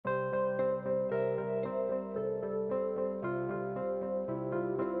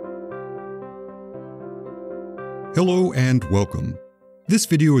Hello and welcome. This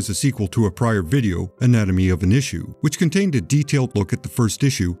video is a sequel to a prior video, Anatomy of an Issue, which contained a detailed look at the first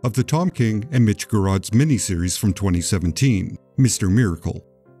issue of the Tom King and Mitch Gerads miniseries from 2017, Mr. Miracle.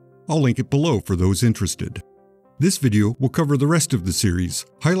 I'll link it below for those interested. This video will cover the rest of the series,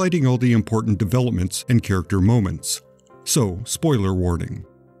 highlighting all the important developments and character moments. So, spoiler warning.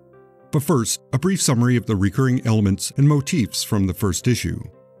 But first, a brief summary of the recurring elements and motifs from the first issue.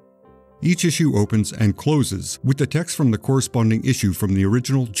 Each issue opens and closes with the text from the corresponding issue from the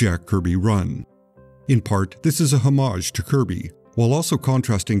original Jack Kirby run. In part, this is a homage to Kirby, while also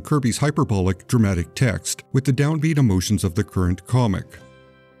contrasting Kirby's hyperbolic, dramatic text with the downbeat emotions of the current comic.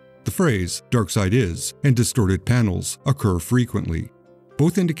 The phrase, "Darkseid is," and distorted panels occur frequently.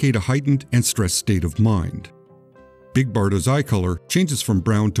 Both indicate a heightened and stressed state of mind. Big Barda's eye color changes from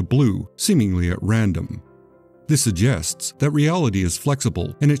brown to blue, seemingly at random. This suggests that reality is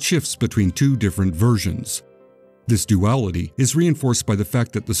flexible and it shifts between two different versions. This duality is reinforced by the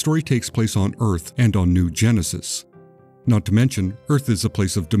fact that the story takes place on Earth and on New Genesis. Not to mention, Earth is a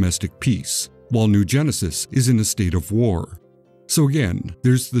place of domestic peace, while New Genesis is in a state of war. So again,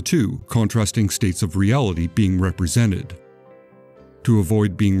 there's the two contrasting states of reality being represented. To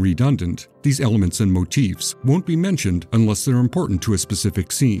avoid being redundant, these elements and motifs won't be mentioned unless they're important to a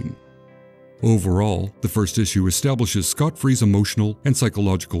specific scene. Overall, the first issue establishes Scott Free's emotional and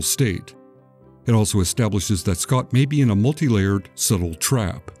psychological state. It also establishes that Scott may be in a multi-layered, subtle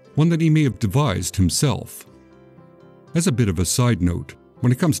trap, one that he may have devised himself. As a bit of a side note,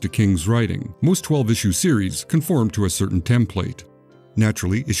 when it comes to King's writing, most 12-issue series conform to a certain template.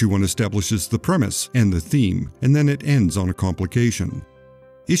 Naturally, issue 1 establishes the premise and the theme, and then it ends on a complication.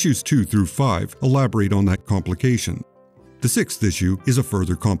 Issues 2 through 5 elaborate on that complication. The 6th issue is a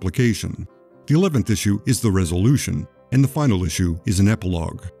further complication. The 11th issue is the resolution, and the final issue is an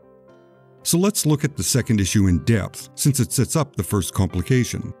epilogue. So let's look at the second issue in depth, since it sets up the first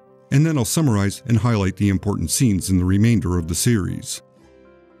complication, and then I'll summarize and highlight the important scenes in the remainder of the series.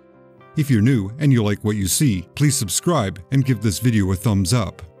 If you're new and you like what you see, please subscribe and give this video a thumbs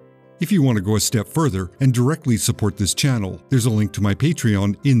up. If you want to go a step further and directly support this channel, there's a link to my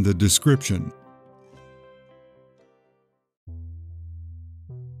Patreon in the description.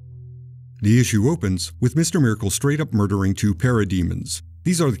 The issue opens with Mr. Miracle straight up murdering two parademons.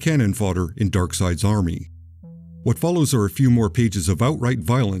 These are the cannon fodder in Darkseid's army. What follows are a few more pages of outright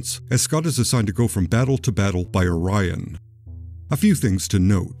violence as Scott is assigned to go from battle to battle by Orion. A few things to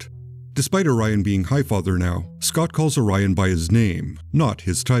note. Despite Orion being Highfather now, Scott calls Orion by his name, not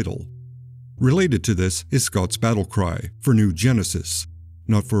his title. Related to this is Scott's battle cry for New Genesis.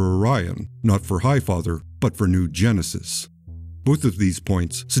 Not for Orion, not for Highfather, but for New Genesis. Both of these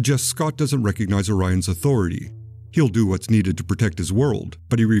points suggest Scott doesn't recognize Orion's authority. He'll do what's needed to protect his world,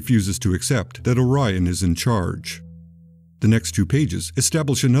 but he refuses to accept that Orion is in charge. The next two pages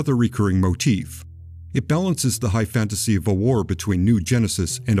establish another recurring motif. It balances the high fantasy of a war between New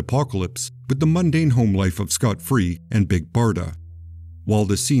Genesis and Apocalypse with the mundane home life of Scott Free and Big Barda. While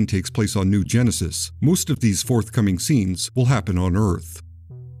this scene takes place on New Genesis, most of these forthcoming scenes will happen on Earth.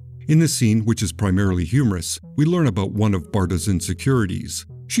 In this scene, which is primarily humorous, we learn about one of Barda's insecurities.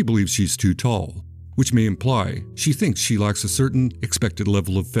 She believes she's too tall, which may imply she thinks she lacks a certain expected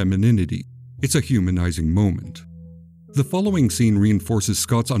level of femininity. It's a humanizing moment. The following scene reinforces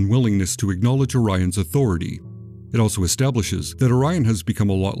Scott's unwillingness to acknowledge Orion's authority. It also establishes that Orion has become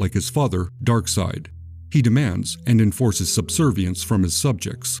a lot like his father, Darkseid. He demands and enforces subservience from his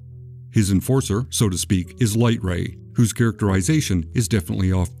subjects. His enforcer, so to speak, is Lightray, whose characterization is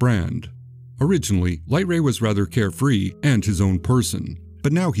definitely off-brand. Originally, Lightray was rather carefree and his own person,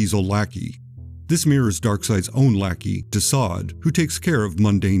 but now he's a lackey. This mirrors Darkseid's own lackey, Darkseid, who takes care of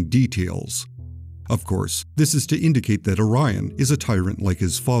mundane details. Of course, this is to indicate that Orion is a tyrant like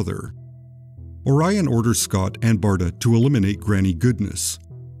his father. Orion orders Scott and Barda to eliminate Granny Goodness.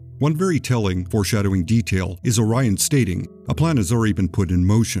 One very telling, foreshadowing detail is Orion stating a plan has already been put in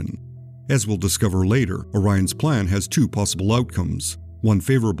motion. As we'll discover later, Orion's plan has two possible outcomes, one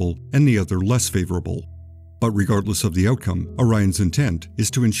favorable and the other less favorable. But regardless of the outcome, Orion's intent is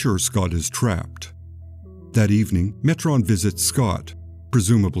to ensure Scott is trapped. That evening, Metron visits Scott.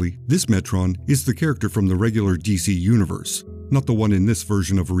 Presumably, this Metron is the character from the regular DC universe, not the one in this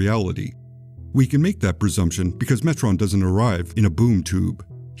version of reality. We can make that presumption because Metron doesn't arrive in a boom tube.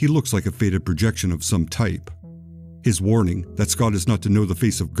 He looks like a faded projection of some type. His warning that Scott is not to know the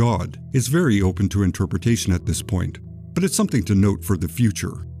face of God is very open to interpretation at this point, but it's something to note for the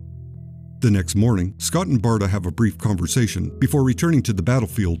future. The next morning, Scott and Barda have a brief conversation before returning to the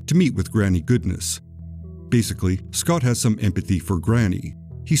battlefield to meet with Granny Goodness. Basically, Scott has some empathy for Granny.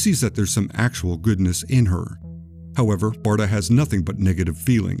 He sees that there's some actual goodness in her. However, Barda has nothing but negative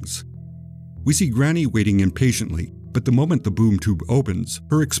feelings. We see Granny waiting impatiently, but the moment the boom tube opens,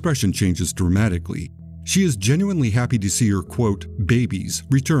 her expression changes dramatically. She is genuinely happy to see her, quote, babies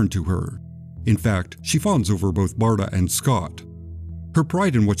return to her. In fact, she fawns over both Barda and Scott. Her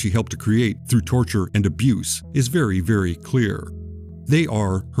pride in what she helped to create through torture and abuse is very, very clear. They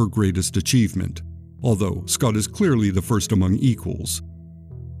are her greatest achievement, although Scott is clearly the first among equals.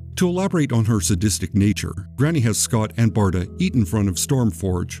 To elaborate on her sadistic nature, Granny has Scott and Barda eat in front of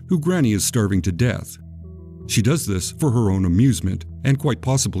Stormforge, who Granny is starving to death. She does this for her own amusement, and quite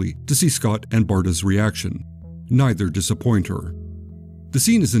possibly to see Scott and Barda's reaction. Neither disappoint her. The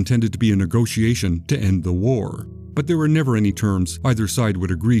scene is intended to be a negotiation to end the war, but there were never any terms either side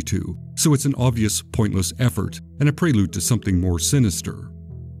would agree to, so it's an obvious, pointless effort, and a prelude to something more sinister.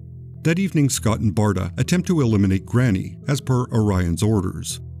 That evening, Scott and Barda attempt to eliminate Granny, as per Orion's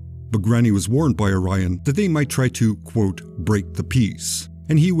orders. But Granny was warned by Orion that they might try to, quote, break the peace,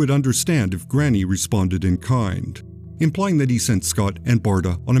 and he would understand if Granny responded in kind, implying that he sent Scott and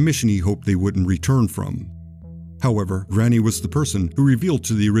Barda on a mission he hoped they wouldn't return from. However, Granny was the person who revealed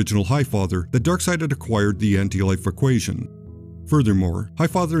to the original Highfather that Darkseid had acquired the anti-life equation. Furthermore,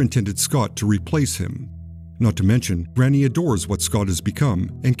 Highfather intended Scott to replace him. Not to mention, Granny adores what Scott has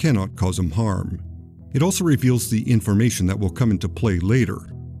become and cannot cause him harm. It also reveals the information that will come into play later.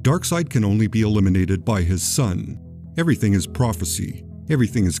 Darkseid can only be eliminated by his son. Everything is prophecy.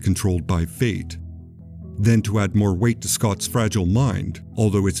 Everything is controlled by fate. Then to add more weight to Scott's fragile mind,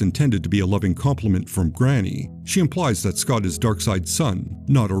 although it's intended to be a loving compliment from Granny, she implies that Scott is Darkseid's son,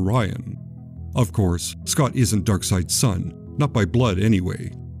 not Orion. Of course, Scott isn't Darkseid's son, not by blood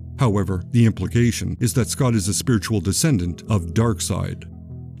anyway. However, the implication is that Scott is a spiritual descendant of Darkseid.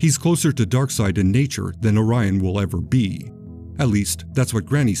 He's closer to Darkseid in nature than Orion will ever be. At least, that's what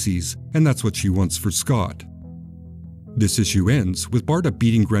Granny sees, and that's what she wants for Scott. This issue ends with Barda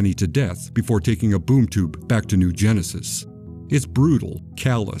beating Granny to death before taking a boom tube back to New Genesis. It's brutal,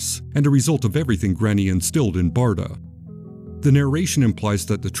 callous, and a result of everything Granny instilled in Barda. The narration implies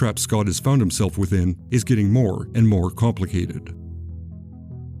that the trap Scott has found himself within is getting more and more complicated.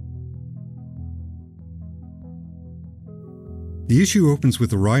 The issue opens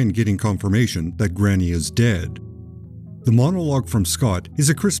with Orion getting confirmation that Granny is dead. The monologue from Scott is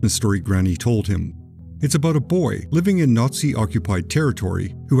a Christmas story Granny told him. It's about a boy living in Nazi-occupied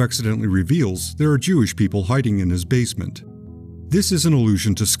territory who accidentally reveals there are Jewish people hiding in his basement. This is an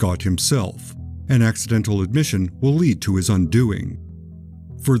allusion to Scott himself. An accidental admission will lead to his undoing.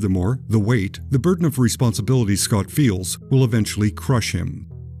 Furthermore, the weight, the burden of responsibility Scott feels, will eventually crush him.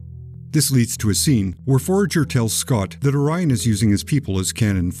 This leads to a scene where Forager tells Scott that Orion is using his people as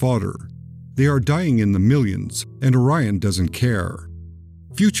cannon fodder. They are dying in the millions, and Orion doesn't care.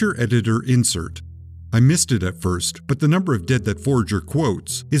 Future editor insert. I missed it at first, but the number of dead that Forager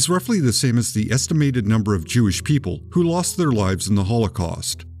quotes is roughly the same as the estimated number of Jewish people who lost their lives in the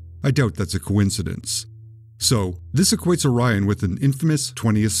Holocaust. I doubt that's a coincidence. So, this equates Orion with an infamous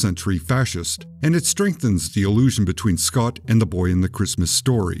 20th century fascist, and it strengthens the illusion between Scott and the boy in the Christmas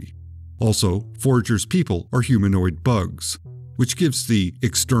story. Also, Forager's people are humanoid bugs, which gives the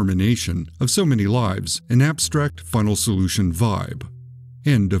extermination of so many lives an abstract final solution vibe.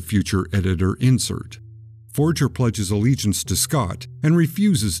 End of future editor insert. Forager pledges allegiance to Scott and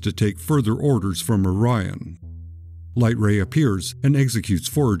refuses to take further orders from Orion. Lightray appears and executes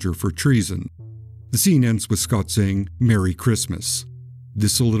Forager for treason. The scene ends with Scott saying, "Merry Christmas."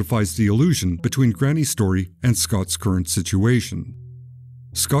 This solidifies the illusion between Granny's story and Scott's current situation.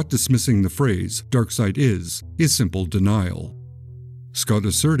 Scott dismissing the phrase, "Darkseid is simple denial. Scott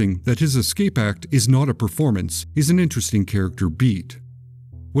asserting that his escape act is not a performance is an interesting character beat.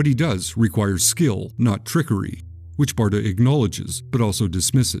 What he does requires skill, not trickery, which Barda acknowledges but also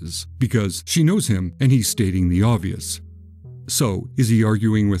dismisses, because she knows him and he's stating the obvious. So, is he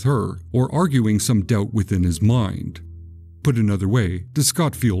arguing with her, or arguing some doubt within his mind? Put another way, does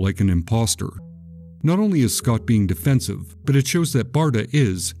Scott feel like an imposter? Not only is Scott being defensive, but it shows that Barda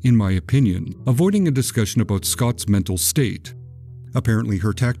is, in my opinion, avoiding a discussion about Scott's mental state. Apparently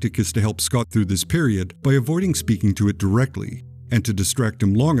her tactic is to help Scott through this period by avoiding speaking to it directly, and to distract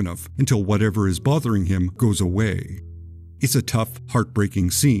him long enough until whatever is bothering him goes away. It's a tough,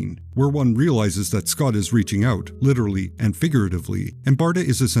 heartbreaking scene, where one realizes that Scott is reaching out, literally and figuratively, and Barda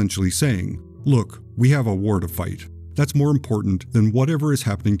is essentially saying, "Look, we have a war to fight. That's more important than whatever is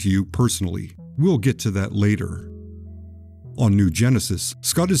happening to you personally. We'll get to that later." On New Genesis,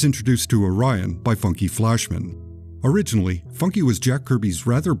 Scott is introduced to Orion by Funky Flashman. Originally, Funky was Jack Kirby's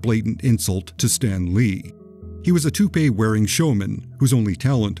rather blatant insult to Stan Lee. He was a toupee-wearing showman whose only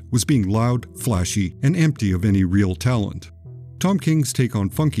talent was being loud, flashy, and empty of any real talent. Tom King's take on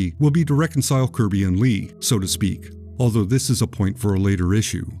Funky will be to reconcile Kirby and Lee, so to speak, although this is a point for a later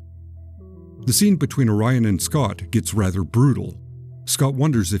issue. The scene between Orion and Scott gets rather brutal. Scott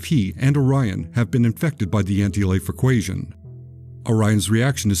wonders if he and Orion have been infected by the anti-life equation. Orion's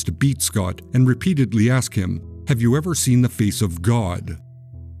reaction is to beat Scott and repeatedly ask him, "Have you ever seen the face of God?"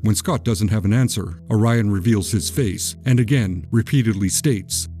 When Scott doesn't have an answer, Orion reveals his face and again repeatedly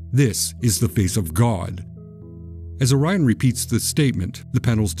states, "This is the face of God." As Orion repeats this statement, the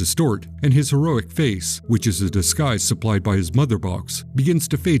panels distort and his heroic face, which is a disguise supplied by his mother box, begins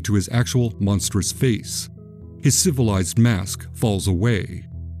to fade to his actual monstrous face. His civilized mask falls away.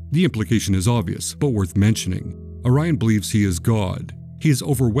 The implication is obvious, but worth mentioning. Orion believes he is God. He is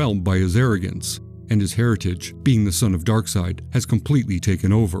overwhelmed by his arrogance, and his heritage, being the son of Darkseid, has completely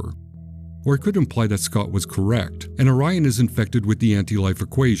taken over. Or it could imply that Scott was correct, and Orion is infected with the anti-life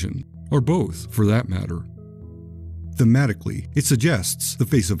equation, or both, for that matter. Thematically, it suggests the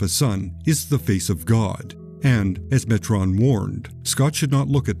face of a son is the face of God, and, as Metron warned, Scott should not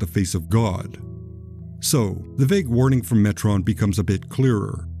look at the face of God. So, the vague warning from Metron becomes a bit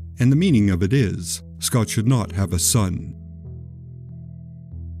clearer, and the meaning of it is, Scott should not have a son.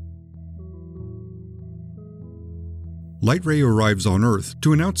 Lightray arrives on Earth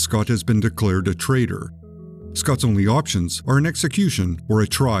to announce Scott has been declared a traitor. Scott's only options are an execution or a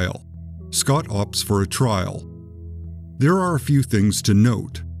trial. Scott opts for a trial. There are a few things to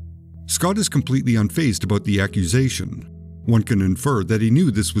note. Scott is completely unfazed about the accusation. One can infer that he knew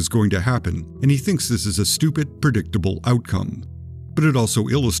this was going to happen, and he thinks this is a stupid, predictable outcome. But it also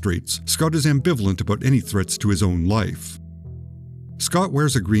illustrates Scott is ambivalent about any threats to his own life. Scott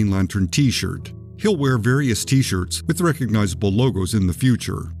wears a Green Lantern t-shirt. He'll wear various t-shirts with recognizable logos in the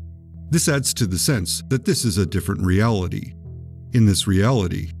future. This adds to the sense that this is a different reality. In this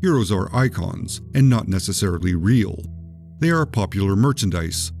reality, heroes are icons, and not necessarily real. They are popular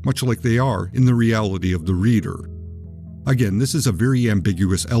merchandise, much like they are in the reality of the reader. Again, this is a very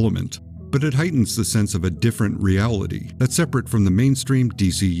ambiguous element, but it heightens the sense of a different reality that's separate from the mainstream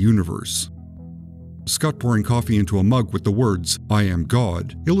DC universe. Scott pouring coffee into a mug with the words, "I am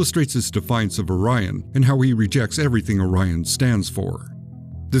God," illustrates his defiance of Orion and how he rejects everything Orion stands for.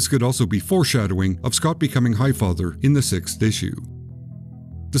 This could also be foreshadowing of Scott becoming Highfather in the 6th issue.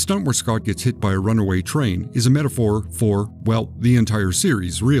 The stunt where Scott gets hit by a runaway train is a metaphor for, well, the entire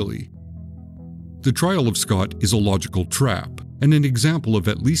series, really. The trial of Scott is a logical trap, and an example of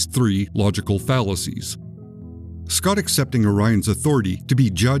at least 3 logical fallacies. Scott accepting Orion's authority to be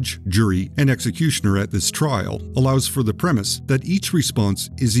judge, jury, and executioner at this trial allows for the premise that each response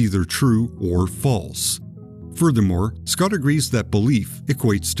is either true or false. Furthermore, Scott agrees that belief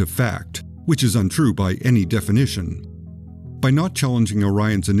equates to fact, which is untrue by any definition. By not challenging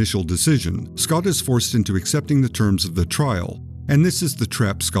Orion's initial decision, Scott is forced into accepting the terms of the trial, and this is the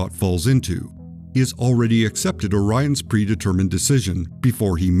trap Scott falls into. He has already accepted Orion's predetermined decision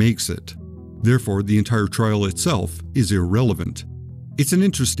before he makes it. Therefore, the entire trial itself is irrelevant. It's an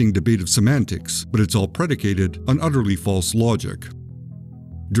interesting debate of semantics, but it's all predicated on utterly false logic.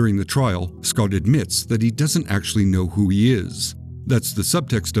 During the trial, Scott admits that he doesn't actually know who he is. That's the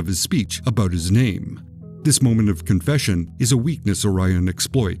subtext of his speech about his name. This moment of confession is a weakness Orion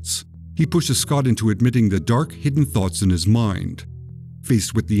exploits. He pushes Scott into admitting the dark, hidden thoughts in his mind.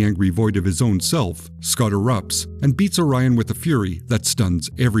 Faced with the angry void of his own self, Scott erupts and beats Orion with a fury that stuns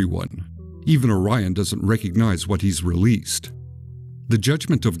everyone. Even Orion doesn't recognize what he's released. The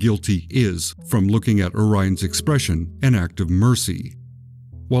judgment of guilty is, from looking at Orion's expression, an act of mercy.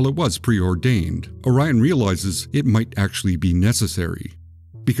 While it was preordained, Orion realizes it might actually be necessary.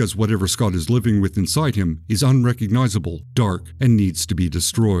 Because whatever Scott is living with inside him is unrecognizable, dark, and needs to be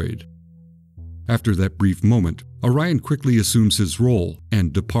destroyed. After that brief moment, Orion quickly assumes his role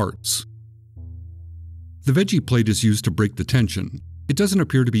and departs. The veggie plate is used to break the tension. It doesn't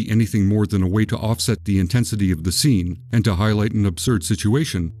appear to be anything more than a way to offset the intensity of the scene and to highlight an absurd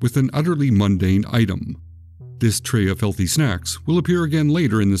situation with an utterly mundane item. This tray of healthy snacks will appear again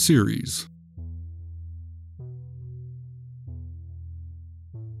later in the series.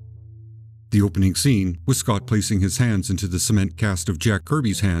 The opening scene, with Scott placing his hands into the cement cast of Jack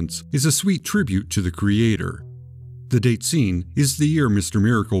Kirby's hands, is a sweet tribute to the creator. The date scene is the year Mr.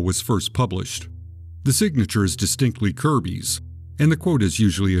 Miracle was first published. The signature is distinctly Kirby's, and the quote is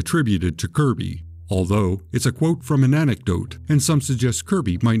usually attributed to Kirby, although it's a quote from an anecdote, and some suggest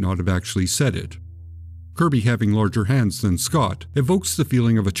Kirby might not have actually said it. Kirby having larger hands than Scott evokes the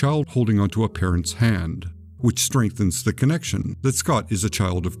feeling of a child holding onto a parent's hand, which strengthens the connection that Scott is a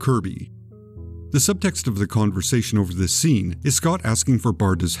child of Kirby. The subtext of the conversation over this scene is Scott asking for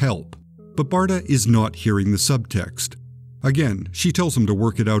Barda's help, but Barda is not hearing the subtext. Again, she tells him to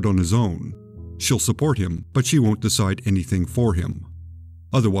work it out on his own. She'll support him, but she won't decide anything for him.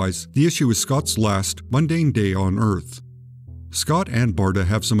 Otherwise, the issue is Scott's last, mundane day on Earth. Scott and Barda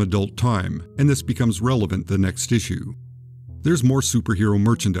have some adult time, and this becomes relevant the next issue. There's more superhero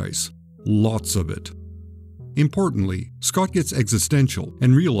merchandise. Lots of it. Importantly, Scott gets existential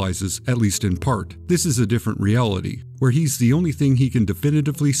and realizes, at least in part, this is a different reality, where he's the only thing he can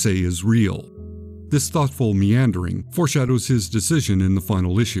definitively say is real. This thoughtful meandering foreshadows his decision in the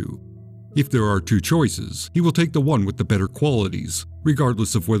final issue. If there are two choices, he will take the one with the better qualities,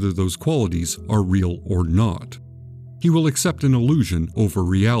 regardless of whether those qualities are real or not. He will accept an illusion over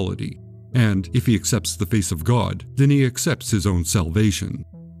reality, and if he accepts the face of God, then he accepts his own salvation.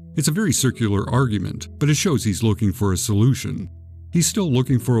 It's a very circular argument, but it shows he's looking for a solution. He's still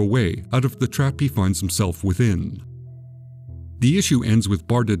looking for a way out of the trap he finds himself within. The issue ends with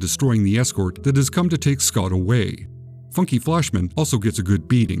Barda destroying the escort that has come to take Scott away. Funky Flashman also gets a good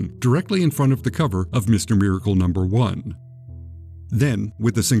beating, directly in front of the cover of Mr. Miracle #1. Then,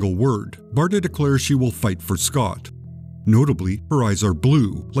 with a single word, Barda declares she will fight for Scott. Notably, her eyes are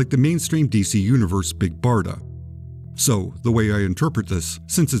blue, like the mainstream DC Universe Big Barda. So, the way I interpret this,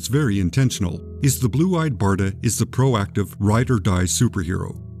 since it's very intentional, is the blue-eyed Barda is the proactive, ride-or-die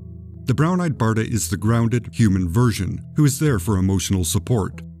superhero. The brown-eyed Barda is the grounded, human version, who is there for emotional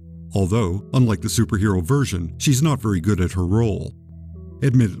support. Although, unlike the superhero version, she's not very good at her role.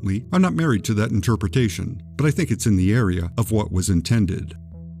 Admittedly, I'm not married to that interpretation, but I think it's in the area of what was intended.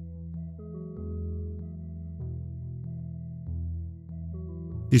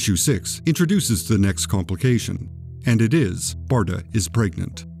 Issue 6 introduces the next complication, and it is, Barda is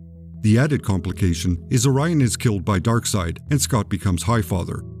pregnant. The added complication is Orion is killed by Darkseid and Scott becomes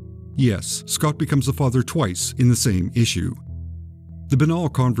Highfather. Yes, Scott becomes a father twice in the same issue. The banal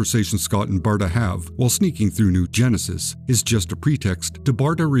conversation Scott and Barda have while sneaking through New Genesis is just a pretext to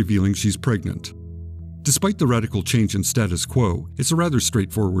Barda revealing she's pregnant. Despite the radical change in status quo, it's a rather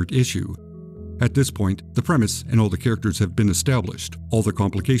straightforward issue. At this point, the premise and all the characters have been established, all the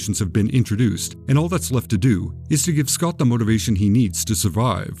complications have been introduced, and all that's left to do is to give Scott the motivation he needs to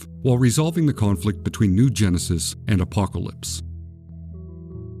survive, while resolving the conflict between New Genesis and Apocalypse.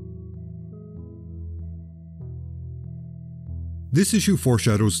 This issue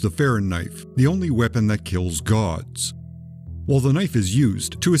foreshadows the Farron knife, the only weapon that kills gods. While the knife is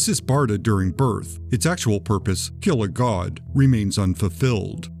used to assist Barda during birth, its actual purpose, kill a god, remains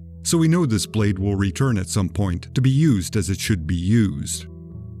unfulfilled. So we know this blade will return at some point to be used as it should be used.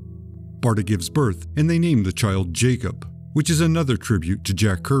 Barda gives birth and they name the child Jacob, which is another tribute to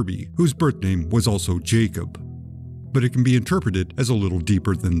Jack Kirby, whose birth name was also Jacob. But it can be interpreted as a little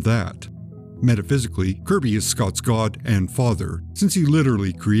deeper than that. Metaphysically, Kirby is Scott's god and father, since he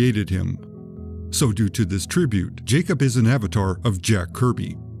literally created him. So due to this tribute, Jacob is an avatar of Jack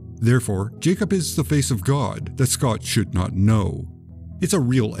Kirby. Therefore, Jacob is the face of God that Scott should not know. It's a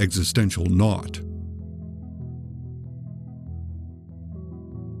real existential knot.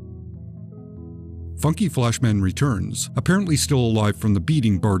 Funky Flashman returns, apparently still alive from the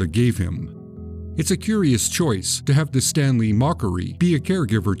beating Barda gave him. It's a curious choice to have the Stan Lee mockery be a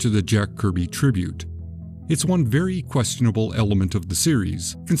caregiver to the Jack Kirby tribute. It's one very questionable element of the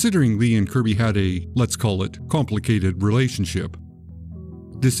series, considering Lee and Kirby had a, let's call it, complicated relationship.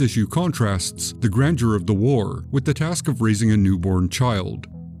 This issue contrasts the grandeur of the war with the task of raising a newborn child.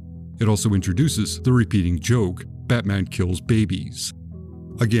 It also introduces the repeating joke, Batman kills babies.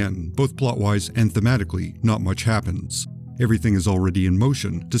 Again, both plot-wise and thematically, not much happens. Everything is already in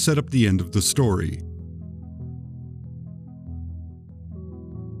motion to set up the end of the story.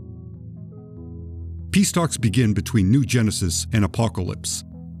 Peace talks begin between New Genesis and Apocalypse.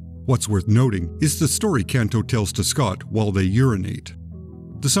 What's worth noting is the story Kanto tells to Scott while they urinate.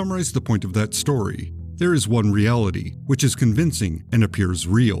 To summarize the point of that story, there is one reality, which is convincing and appears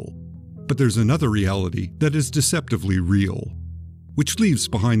real. But there's another reality that is deceptively real, which leaves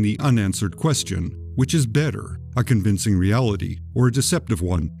behind the unanswered question, which is better, a convincing reality or a deceptive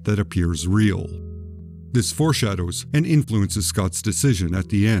one that appears real? This foreshadows and influences Scott's decision at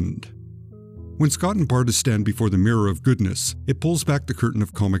the end. When Scott and Barda stand before the mirror of goodness, it pulls back the curtain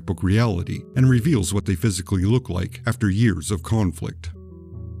of comic book reality and reveals what they physically look like after years of conflict.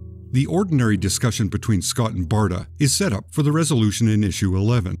 The ordinary discussion between Scott and Barda is set up for the resolution in issue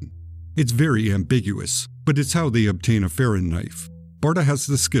 11. It's very ambiguous, but it's how they obtain a Farron knife. Barda has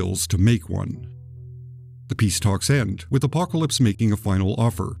the skills to make one. The peace talks end with Apocalypse making a final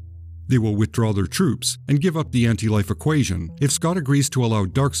offer. They will withdraw their troops and give up the anti-life equation if Scott agrees to allow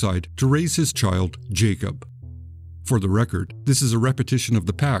Darkseid to raise his child, Jacob. For the record, this is a repetition of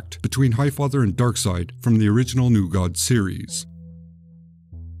the pact between Highfather and Darkseid from the original New Gods series.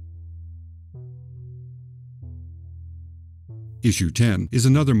 Issue 10 is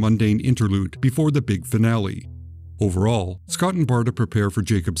another mundane interlude before the big finale. Overall, Scott and Barda prepare for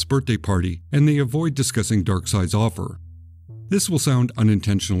Jacob's birthday party, and they avoid discussing Darkseid's offer. This will sound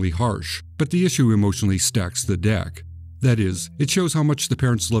unintentionally harsh, but the issue emotionally stacks the deck. That is, it shows how much the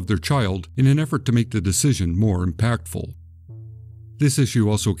parents love their child in an effort to make the decision more impactful. This issue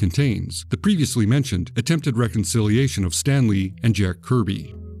also contains the previously mentioned attempted reconciliation of Stan Lee and Jack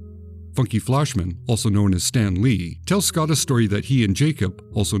Kirby. Funky Flashman, also known as Stan Lee, tells Scott a story that he and Jacob,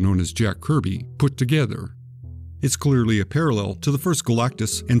 also known as Jack Kirby, put together. It's clearly a parallel to the first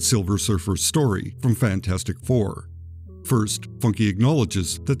Galactus and Silver Surfer story from Fantastic Four. First, Funky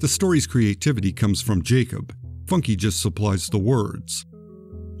acknowledges that the story's creativity comes from Jacob. Funky just supplies the words.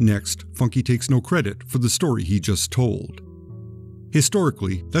 Next, Funky takes no credit for the story he just told.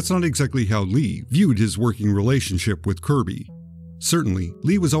 Historically, that's not exactly how Lee viewed his working relationship with Kirby. Certainly,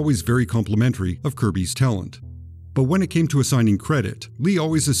 Lee was always very complimentary of Kirby's talent. But when it came to assigning credit, Lee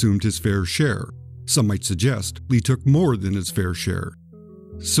always assumed his fair share. Some might suggest Lee took more than his fair share.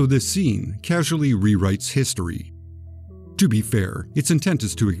 So this scene casually rewrites history. To be fair, its intent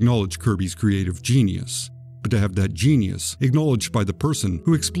is to acknowledge Kirby's creative genius, but to have that genius acknowledged by the person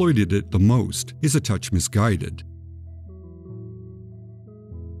who exploited it the most is a touch misguided.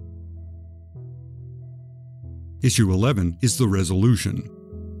 Issue 11 is the resolution.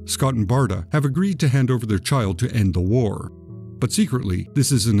 Scott and Barda have agreed to hand over their child to end the war, but secretly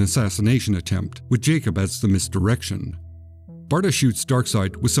this is an assassination attempt with Jacob as the misdirection. Barda shoots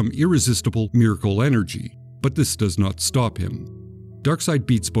Darkseid with some irresistible miracle energy, but this does not stop him. Darkseid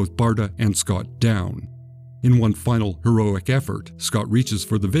beats both Barda and Scott down. In one final heroic effort, Scott reaches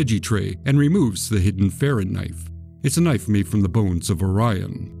for the veggie tray and removes the hidden Farron knife. It's a knife made from the bones of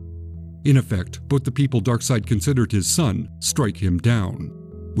Orion. In effect, both the people Darkseid considered his son strike him down,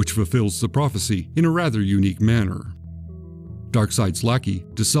 which fulfills the prophecy in a rather unique manner. Darkseid's lackey,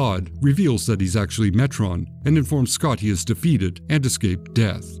 Darkseid, reveals that he's actually Metron and informs Scott he has defeated and escaped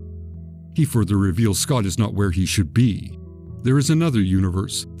death. He further reveals Scott is not where he should be. There is another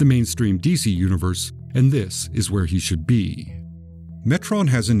universe, the mainstream DC universe, and this is where he should be. Metron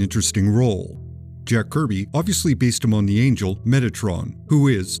has an interesting role. Jack Kirby obviously based him on the angel Metatron, who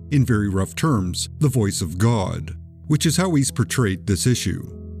is, in very rough terms, the voice of God, which is how he's portrayed this issue.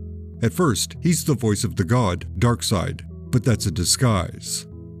 At first, he's the voice of the god, Darkseid, but that's a disguise.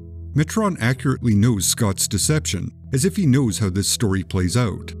 Metron accurately knows Scott's deception, as if he knows how this story plays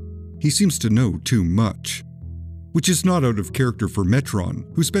out. He seems to know too much. Which is not out of character for Metron,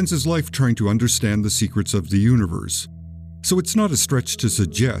 who spends his life trying to understand the secrets of the universe. So it's not a stretch to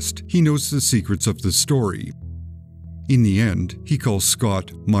suggest he knows the secrets of the story. In the end, he calls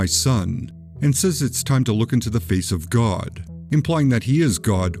Scott my son, and says it's time to look into the face of God, implying that he is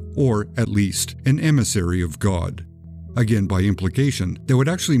God, or at least an emissary of God. Again, by implication, that would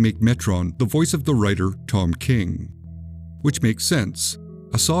actually make Metron the voice of the writer Tom King. Which makes sense.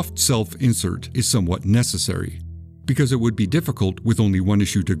 A soft self-insert is somewhat necessary, because it would be difficult, with only one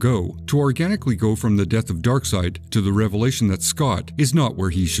issue to go, to organically go from the death of Darkseid to the revelation that Scott is not where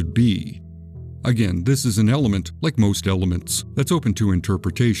he should be. Again, this is an element, like most elements, that's open to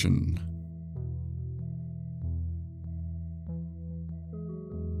interpretation.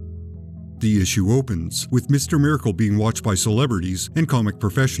 The issue opens with Mr. Miracle being watched by celebrities and comic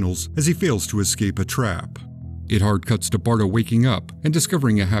professionals as he fails to escape a trap. It hard cuts to Barda waking up and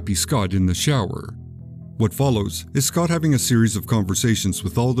discovering a happy Scott in the shower. What follows is Scott having a series of conversations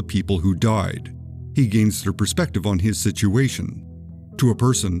with all the people who died. He gains their perspective on his situation. To a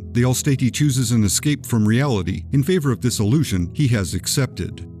person, they all state he chooses an escape from reality in favor of this illusion he has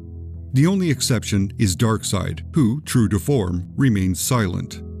accepted. The only exception is Darkseid, who, true to form, remains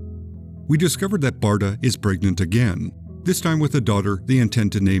silent. We discovered that Barda is pregnant again, this time with a daughter they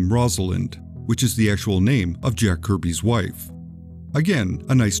intend to name Rosalind, which is the actual name of Jack Kirby's wife. Again,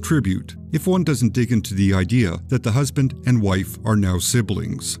 a nice tribute, if one doesn't dig into the idea that the husband and wife are now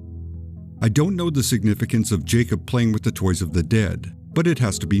siblings. I don't know the significance of Jacob playing with the toys of the dead, but it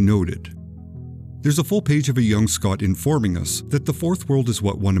has to be noted. There's a full page of a young Scott informing us that the fourth world is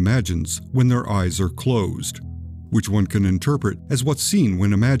what one imagines when their eyes are closed, which one can interpret as what's seen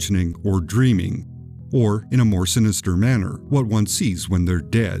when imagining or dreaming, or, in a more sinister manner, what one sees when they're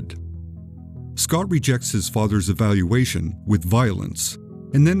dead. Scott rejects his father's evaluation with violence,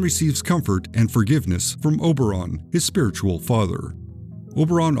 and then receives comfort and forgiveness from Oberon, his spiritual father.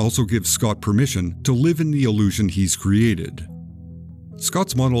 Oberon also gives Scott permission to live in the illusion he's created.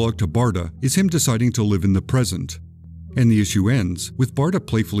 Scott's monologue to Barda is him deciding to live in the present, and the issue ends with Barda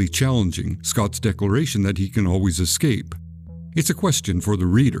playfully challenging Scott's declaration that he can always escape. It's a question for the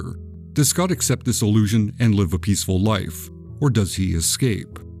reader. Does Scott accept this illusion and live a peaceful life, or does he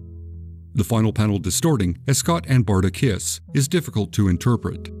escape? The final panel distorting as Scott and Barda kiss is difficult to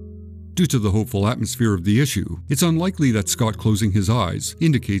interpret. Due to the hopeful atmosphere of the issue, it's unlikely that Scott closing his eyes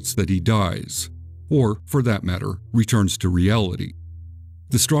indicates that he dies, or, for that matter, returns to reality.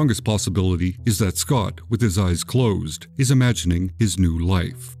 The strongest possibility is that Scott, with his eyes closed, is imagining his new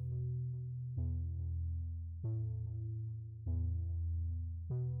life.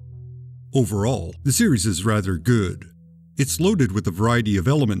 Overall, the series is rather good. It's loaded with a variety of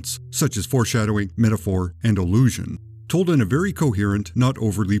elements, such as foreshadowing, metaphor, and illusion, told in a very coherent, not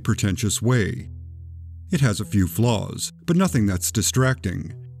overly pretentious way. It has a few flaws, but nothing that's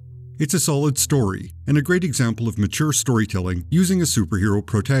distracting. It's a solid story, and a great example of mature storytelling using a superhero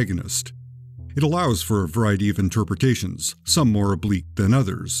protagonist. It allows for a variety of interpretations, some more oblique than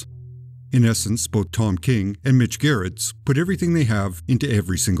others. In essence, both Tom King and Mitch Gerads put everything they have into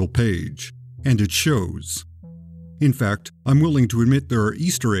every single page, and it shows. In fact, I'm willing to admit there are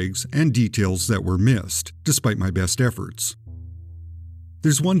Easter eggs and details that were missed, despite my best efforts.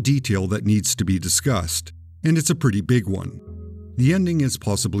 There's one detail that needs to be discussed, and it's a pretty big one. The ending is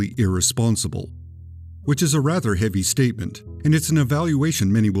possibly irresponsible, which is a rather heavy statement, and it's an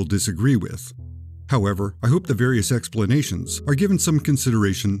evaluation many will disagree with. However, I hope the various explanations are given some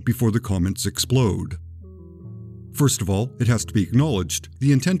consideration before the comments explode. First of all, it has to be acknowledged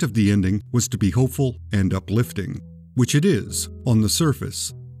the intent of the ending was to be hopeful and uplifting, which it is on the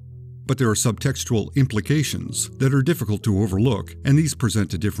surface. But there are subtextual implications that are difficult to overlook, and these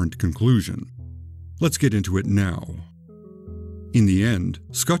present a different conclusion. Let's get into it now. In the end,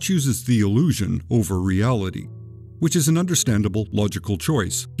 Scott chooses the illusion over reality, which is an understandable, logical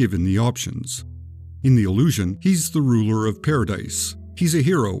choice given the options. In the illusion, he's the ruler of paradise. He's a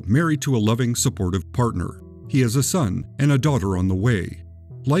hero married to a loving, supportive partner. He has a son and a daughter on the way.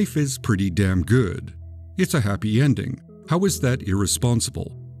 Life is pretty damn good. It's a happy ending. How is that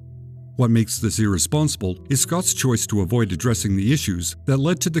irresponsible? What makes this irresponsible is Scott's choice to avoid addressing the issues that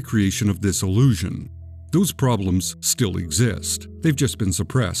led to the creation of this illusion. Those problems still exist. They've just been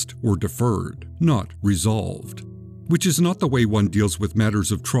suppressed or deferred, not resolved. Which is not the way one deals with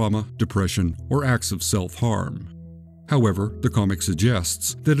matters of trauma, depression, or acts of self-harm. However, the comic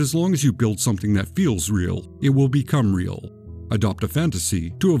suggests that as long as you build something that feels real, it will become real. Adopt a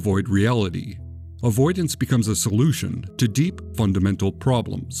fantasy to avoid reality. Avoidance becomes a solution to deep, fundamental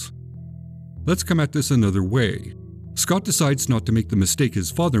problems. Let's come at this another way. Scott decides not to make the mistake his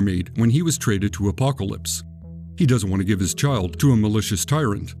father made when he was traded to Apocalypse. He doesn't want to give his child to a malicious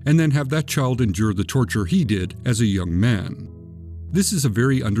tyrant and then have that child endure the torture he did as a young man. This is a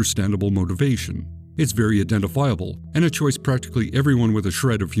very understandable motivation. It's very identifiable, and a choice practically everyone with a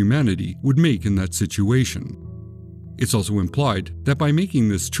shred of humanity would make in that situation. It's also implied that by making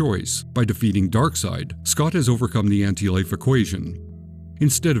this choice, by defeating Darkseid, Scott has overcome the anti-life equation.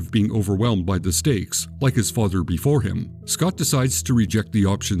 Instead of being overwhelmed by the stakes, like his father before him, Scott decides to reject the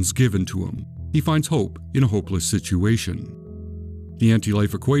options given to him. He finds hope in a hopeless situation. The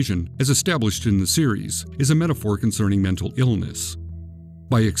anti-life equation, as established in the series, is a metaphor concerning mental illness.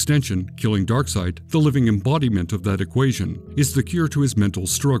 By extension, killing Darkseid, the living embodiment of that equation, is the cure to his mental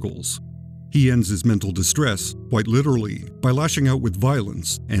struggles. He ends his mental distress, quite literally, by lashing out with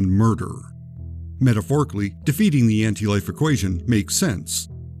violence and murder. Metaphorically, defeating the anti-life equation makes sense.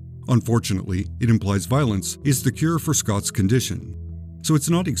 Unfortunately, it implies violence is the cure for Scott's condition, so it's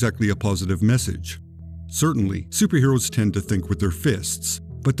not exactly a positive message. Certainly, superheroes tend to think with their fists,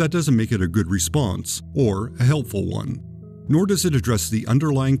 but that doesn't make it a good response, or a helpful one. Nor does it address the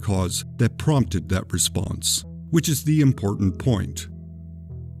underlying cause that prompted that response, which is the important point.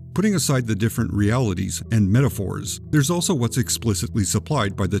 Putting aside the different realities and metaphors, there's also what's explicitly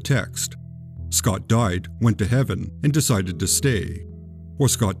supplied by the text. Scott died, went to heaven, and decided to stay. Or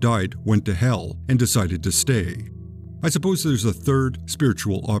Scott died, went to hell, and decided to stay. I suppose there's a third,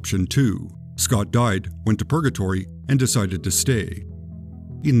 spiritual option too. Scott died, went to purgatory, and decided to stay.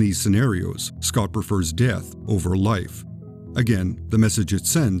 In these scenarios, Scott prefers death over life. Again, the message it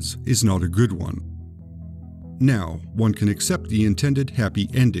sends is not a good one. Now, one can accept the intended happy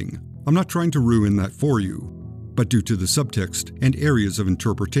ending. I'm not trying to ruin that for you. But due to the subtext and areas of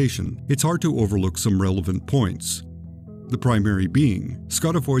interpretation, it's hard to overlook some relevant points. The primary being,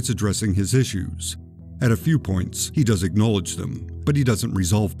 Scott avoids addressing his issues. At a few points, he does acknowledge them, but he doesn't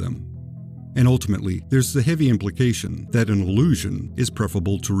resolve them. And ultimately, there's the heavy implication that an illusion is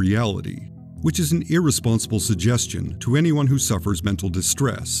preferable to reality, which is an irresponsible suggestion to anyone who suffers mental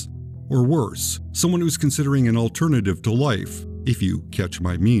distress. Or worse, someone who's considering an alternative to life, if you catch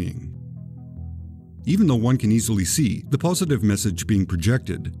my meaning. Even though one can easily see the positive message being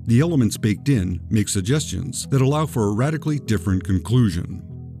projected, the elements baked in make suggestions that allow for a radically different conclusion.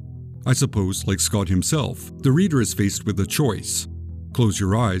 I suppose, like Scott himself, the reader is faced with a choice. Close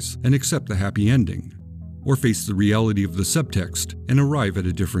your eyes and accept the happy ending, or face the reality of the subtext and arrive at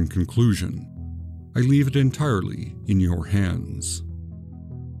a different conclusion. I leave it entirely in your hands.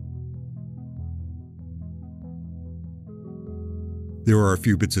 There are a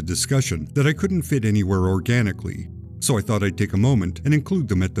few bits of discussion that I couldn't fit anywhere organically, so I thought I'd take a moment and include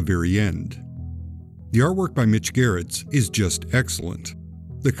them at the very end. The artwork by Mitch Gerads is just excellent.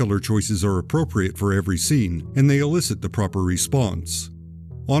 The color choices are appropriate for every scene, and they elicit the proper response.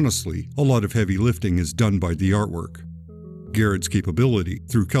 Honestly, a lot of heavy lifting is done by the artwork. Gerads' capability,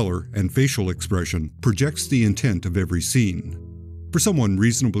 through color and facial expression, projects the intent of every scene. For someone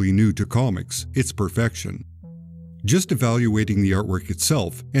reasonably new to comics, it's perfection. Just evaluating the artwork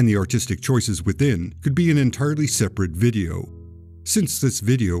itself and the artistic choices within could be an entirely separate video. Since this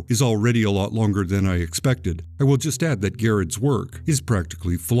video is already a lot longer than I expected, I will just add that Gerads' work is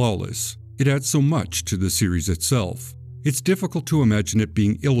practically flawless. It adds so much to the series itself. It's difficult to imagine it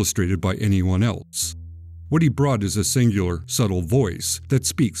being illustrated by anyone else. What he brought is a singular, subtle voice that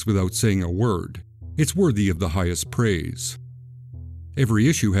speaks without saying a word. It's worthy of the highest praise. Every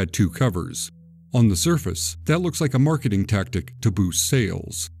issue had 2 covers. On the surface, that looks like a marketing tactic to boost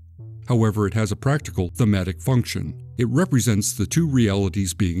sales. However, it has a practical, thematic function. It represents the 2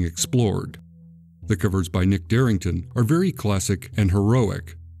 realities being explored. The covers by Nick Darrington are very classic and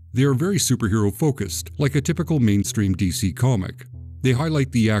heroic. They are very superhero-focused, like a typical mainstream DC comic. They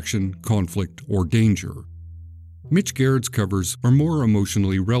highlight the action, conflict, or danger. Mitch Gerads' covers are more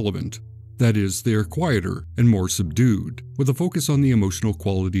emotionally relevant. That is, they are quieter and more subdued, with a focus on the emotional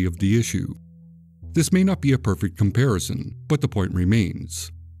quality of the issue. This may not be a perfect comparison, but the point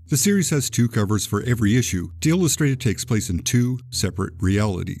remains. The series has 2 covers for every issue to illustrate it takes place in 2 separate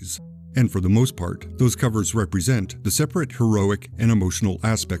realities. And for the most part, those covers represent the separate heroic and emotional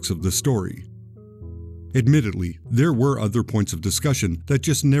aspects of the story. Admittedly, there were other points of discussion that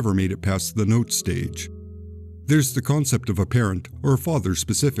just never made it past the notes stage. There's the concept of a parent, or a father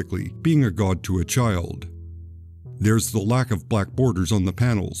specifically, being a god to a child. There's the lack of black borders on the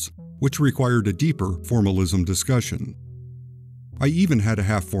panels, which required a deeper formalism discussion. I even had a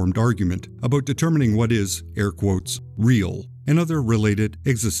half-formed argument about determining what is, air quotes, real, and other related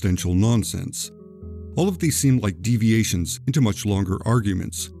existential nonsense. All of these seemed like deviations into much longer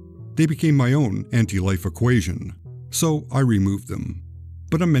arguments. They became my own anti-life equation, so I removed them.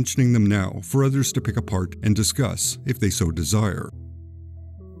 But I'm mentioning them now for others to pick apart and discuss if they so desire.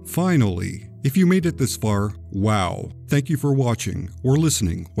 Finally, if you made it this far, wow, thank you for watching or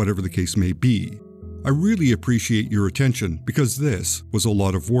listening, whatever the case may be. I really appreciate your attention because this was a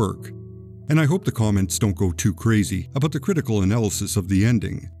lot of work. And I hope the comments don't go too crazy about the critical analysis of the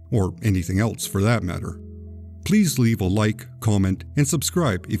ending, or anything else for that matter. Please leave a like, comment, and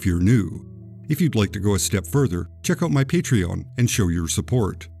subscribe if you're new. If you'd like to go a step further, check out my Patreon and show your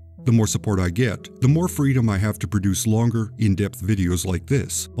support. The more support I get, the more freedom I have to produce longer, in-depth videos like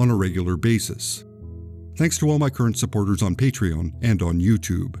this on a regular basis. Thanks to all my current supporters on Patreon and on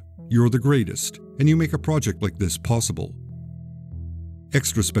YouTube. You're the greatest, and you make a project like this possible.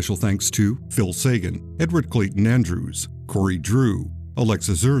 Extra special thanks to Phil Sagan, Edward Clayton Andrews, Corey Drew,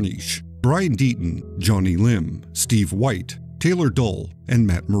 Alexa Zernish, Brian Deaton, Johnny Lim, Steve White, Taylor Dull, and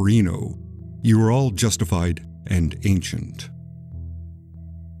Matt Marino. You are all justified and ancient.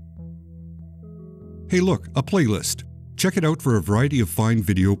 Hey look, a playlist. Check it out for a variety of fine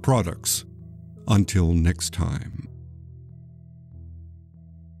video products. Until next time.